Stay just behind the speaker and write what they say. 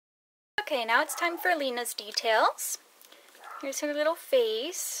Okay, now it's time for Lena's details. Here's her little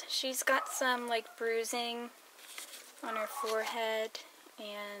face. She's got some like bruising on her forehead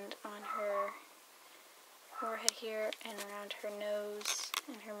and on her forehead here and around her nose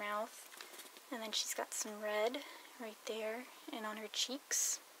and her mouth. And then she's got some red right there and on her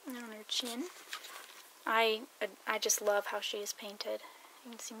cheeks and on her chin. I just love how she is painted.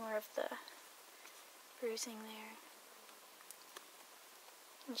 You can see more of the bruising there.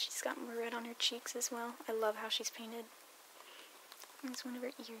 And she's got more red on her cheeks as well. I love how she's painted. Here's one of her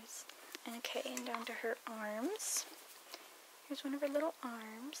ears. Okay, and down to her arms. Here's one of her little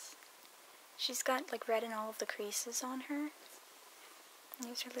arms. She's got like red in all of the creases on her. And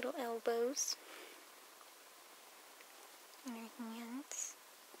here's her little elbows. And her hands.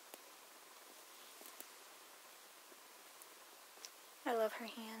 I love her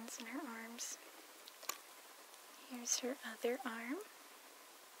hands and her arms. Here's her other arm.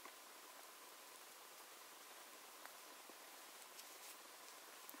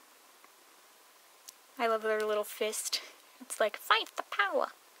 I love her little fist. It's like, fight the power.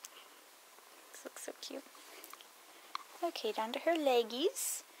 This looks so cute. Okay, down to her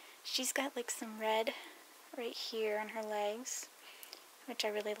leggies. She's got like some red right here on her legs, which I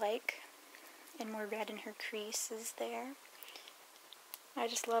really like. And more red in her creases there. I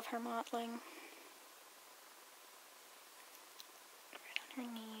just love her mottling. Red on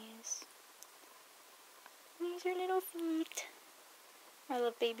her knees. These are little feet. I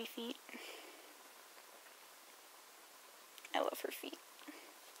love baby feet. I love her feet.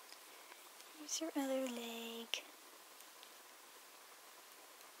 Here's her other leg.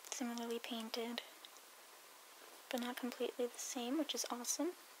 Similarly painted, but not completely the same, which is awesome.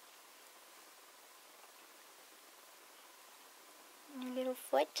 And her little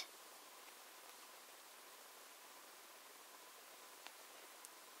foot.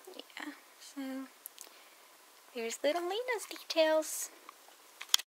 Yeah, so there's little Lena's details.